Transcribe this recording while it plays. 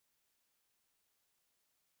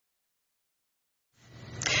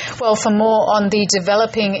Well, for more on the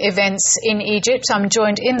developing events in Egypt, I'm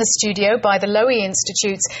joined in the studio by the Lowy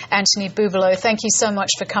Institute's Anthony Bubalo. Thank you so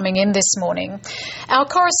much for coming in this morning. Our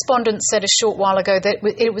correspondent said a short while ago that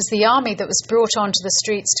it was the army that was brought onto the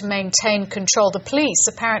streets to maintain control. The police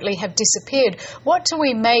apparently have disappeared. What do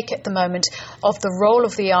we make at the moment of the role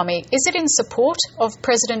of the army? Is it in support of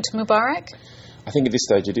President Mubarak? I think at this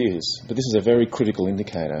stage it is, but this is a very critical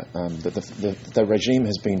indicator that the regime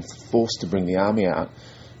has been forced to bring the army out.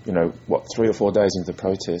 3 or 4 days into the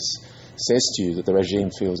protests, says to you that the regime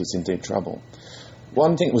feels it's in deep trouble.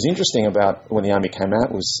 One thing that was interesting about when the army came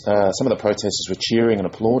out was some of the protesters were cheering and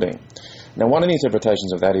applauding. Now, one of the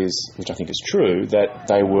interpretations of that is, which I think is true, that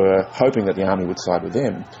they were hoping that the army would side with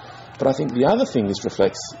them. But I think the other thing this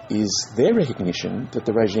reflects is their recognition that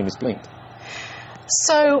the regime is blinked.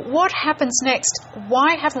 So what happens next?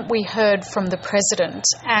 Why haven't we heard from the president?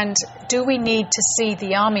 And do we need to see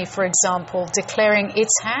the army, for example, declaring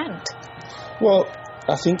its hand? Well,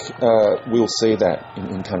 I think we'll see that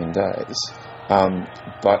in coming days.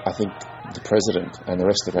 But I think the president and the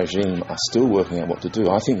rest of the regime are still working out what to do.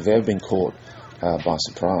 I think they've been caught by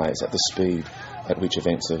surprise at the speed at which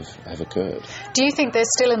events have occurred. Do you think they're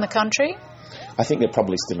still in the country? I think they're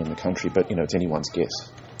probably still in the country, but, it's anyone's guess.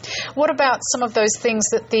 What about some of those things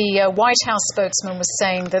that the White House spokesman was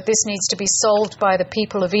saying, that this needs to be solved by the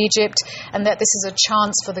people of Egypt and that this is a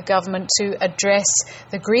chance for the government to address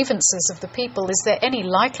the grievances of the people? Is there any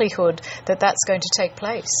likelihood that that's going to take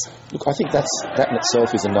place? Look, I think that in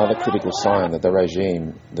itself is another critical sign that the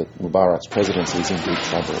regime, that Mubarak's presidency is in deep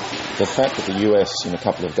trouble. The fact that the US in a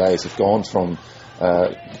couple of days have gone from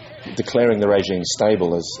declaring the regime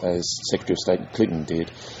stable, as Secretary of State Clinton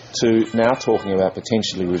did, to now talking about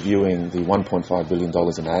potentially reviewing the $1.5 billion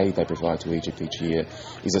in aid they provide to Egypt each year,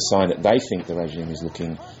 is a sign that they think the regime is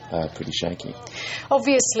looking pretty shaky.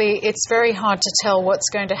 Obviously, it's very hard to tell what's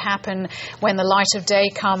going to happen when the light of day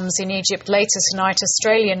comes in Egypt later tonight,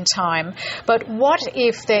 Australian time. But what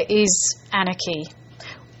if there is anarchy?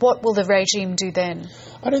 What will the regime do then?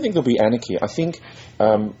 I don't think there'll be anarchy. I think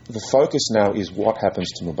the focus now is what happens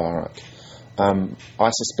to Mubarak. I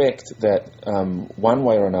suspect that one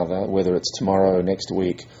way or another, whether it's tomorrow, next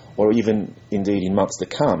week, or even indeed in months to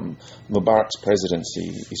come, Mubarak's presidency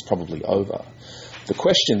is probably over. The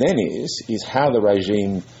question then is how the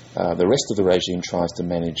regime, the rest of the regime, tries to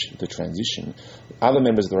manage the transition. Other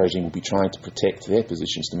members of the regime will be trying to protect their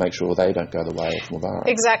positions to make sure they don't go the way of Mubarak.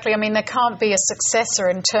 Exactly. I mean, there can't be a successor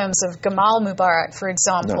in terms of Gamal Mubarak, for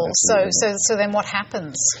example. No, so then what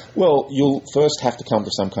happens? Well, you'll first have to come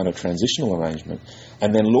to some kind of transitional arrangement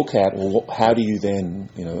and then look at, how do you then,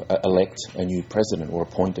 elect a new president or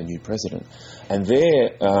appoint a new president? And there,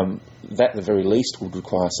 that at the very least would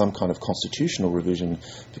require some kind of constitutional revision,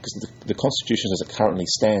 because the Constitution as it currently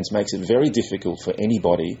stands makes it very difficult for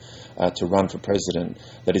anybody to run for president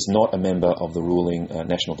that is not a member of the ruling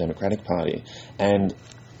National Democratic Party. And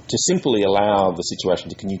to simply allow the situation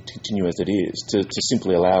to continue as it is, to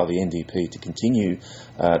simply allow the NDP to continue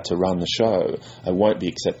to run the show, won't be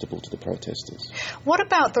acceptable to the protesters. What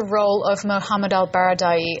about the role of Mohammed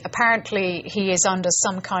al-Baradei? Apparently he is under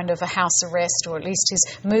some kind of a house arrest, or at least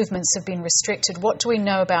his movements have been restricted. What do we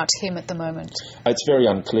know about him at the moment? It's very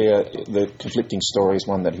unclear. The conflicting stories,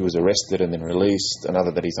 one that he was arrested and then released,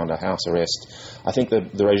 another that he's under house arrest. I think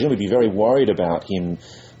the regime would be very worried about him,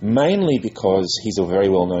 mainly because he's a very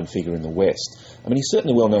well-known figure in the West. I mean, he's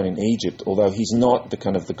certainly well-known in Egypt, although he's not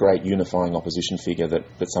the great unifying opposition figure that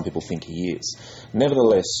some people think he is.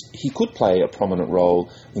 Nevertheless, he could play a prominent role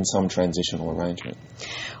in some transitional arrangement.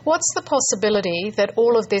 What's the possibility that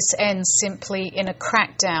all of this ends simply in a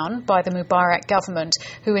crackdown by the Mubarak government,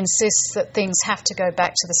 who insists that things have to go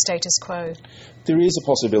back to the status quo? There is a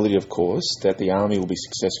possibility, of course, that the army will be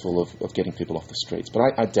successful of getting people off the streets, but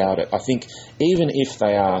I doubt it. I think even if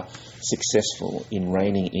they are successful in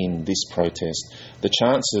reining in this protest, the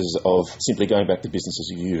chances of simply going back to business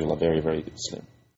as usual are very, very slim.